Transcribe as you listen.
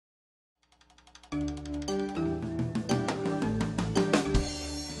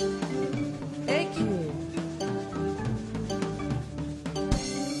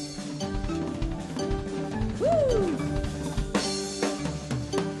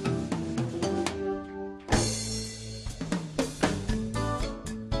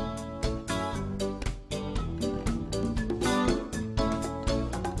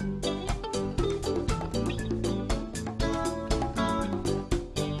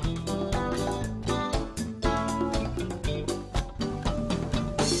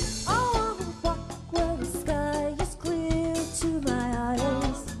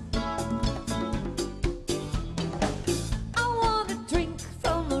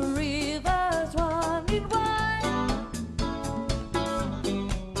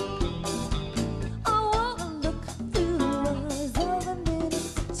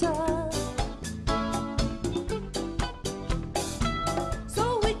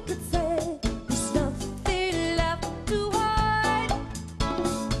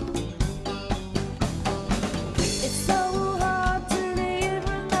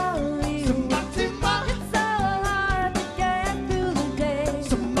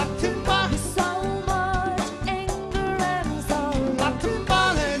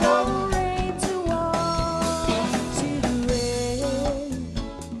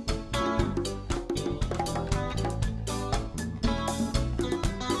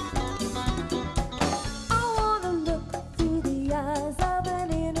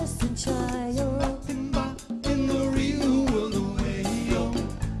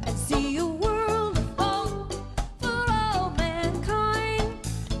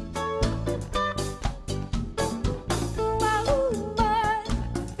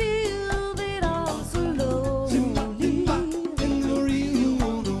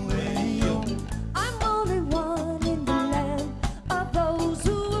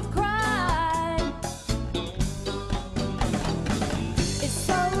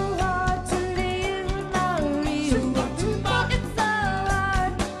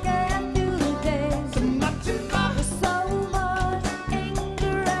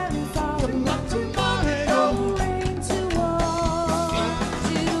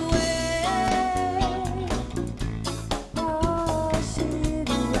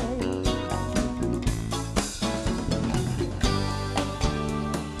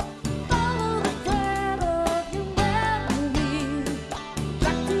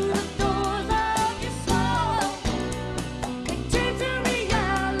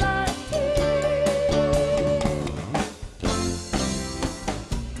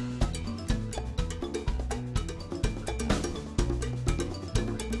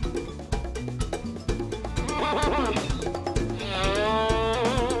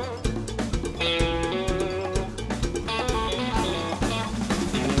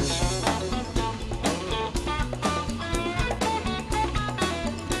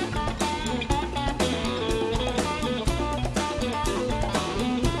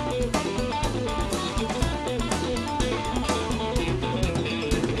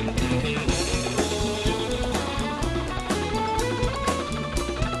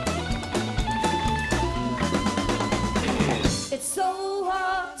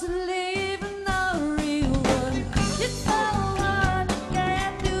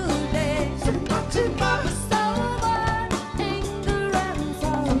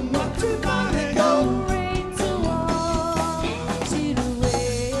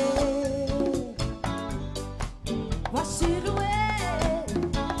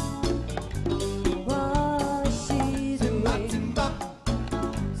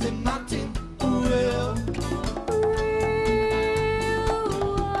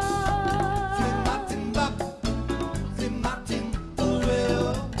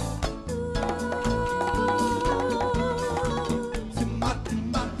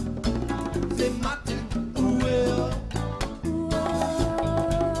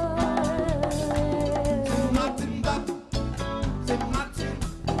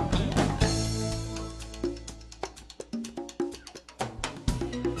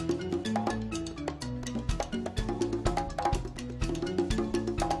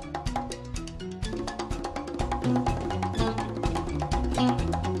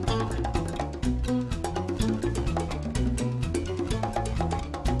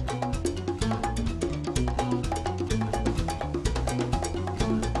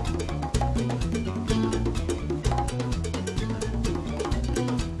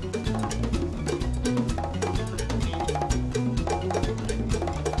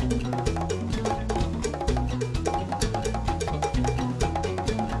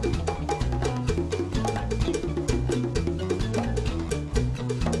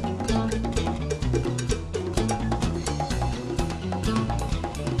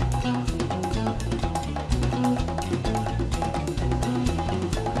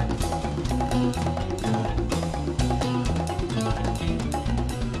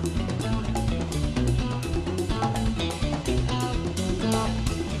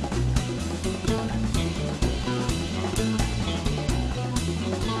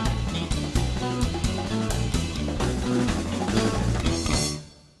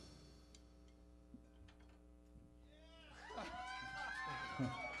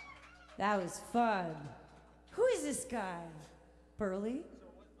That was fun. Who is this guy? Burley?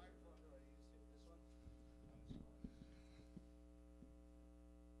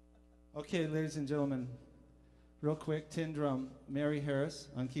 Okay, ladies and gentlemen, real quick, tin drum, Mary Harris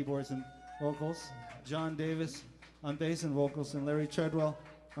on keyboards and vocals, John Davis on bass and vocals, and Larry Treadwell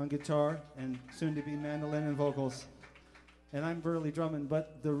on guitar and soon to be mandolin and vocals. And I'm Burley Drummond,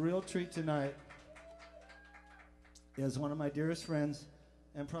 but the real treat tonight is one of my dearest friends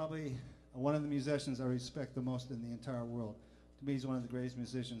and probably one of the musicians I respect the most in the entire world. To me, he's one of the greatest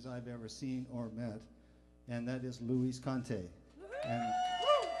musicians I've ever seen or met, and that is Luis Conte. And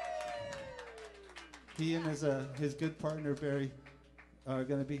he and his good partner, Barry, are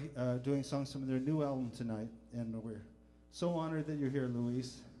going to be doing songs from their new album tonight, and we're so honored that you're here,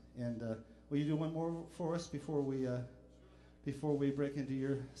 Luis. And will you do one more for us before we break into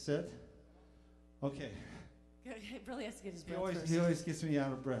your set? Okay. He really has to get his breath first. He always gets me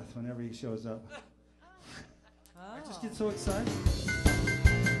out of breath whenever he shows up. Oh. I just get so excited.